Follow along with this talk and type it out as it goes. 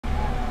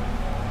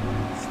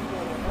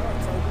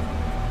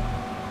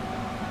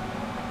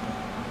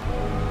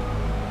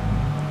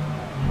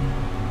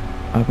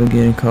I've been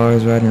getting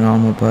cars, riding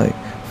on my bike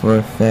for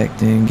a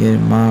fact, and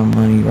getting my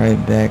money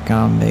right back.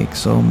 I'll make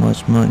so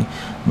much money,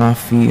 my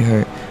feet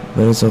hurt,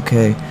 but it's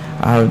okay.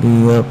 I'll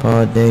be up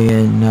all day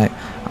and night.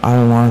 I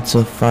don't want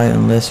to fight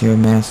unless your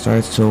man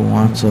starts to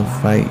want to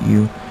fight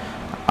you.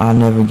 I'll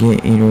never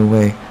get either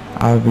way.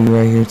 I'll be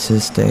right here to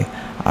stay.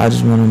 I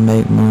just want to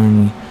make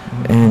money,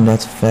 and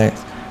that's a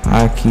fact.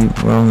 I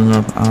keep rolling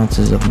up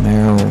ounces of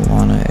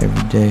marijuana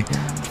every day.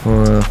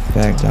 For a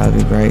fact, I'll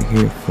be right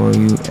here for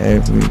you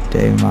every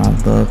day, my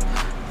love.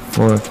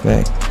 For a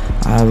fact,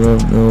 I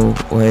love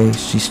the way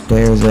she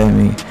stares at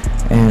me,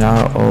 and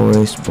I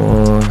always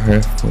spoil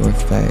her. For a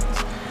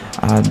fact,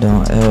 I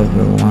don't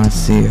ever want to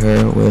see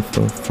her with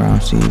a frown.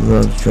 She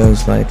loves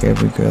drugs like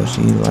every girl.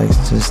 She likes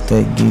to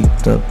stay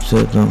geeked up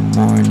till the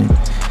morning.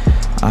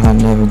 I'll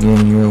never get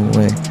in your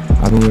way.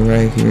 I'll be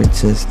right here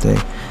to stay.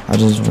 I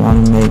just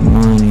want to make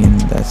money,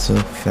 and that's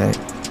a fact.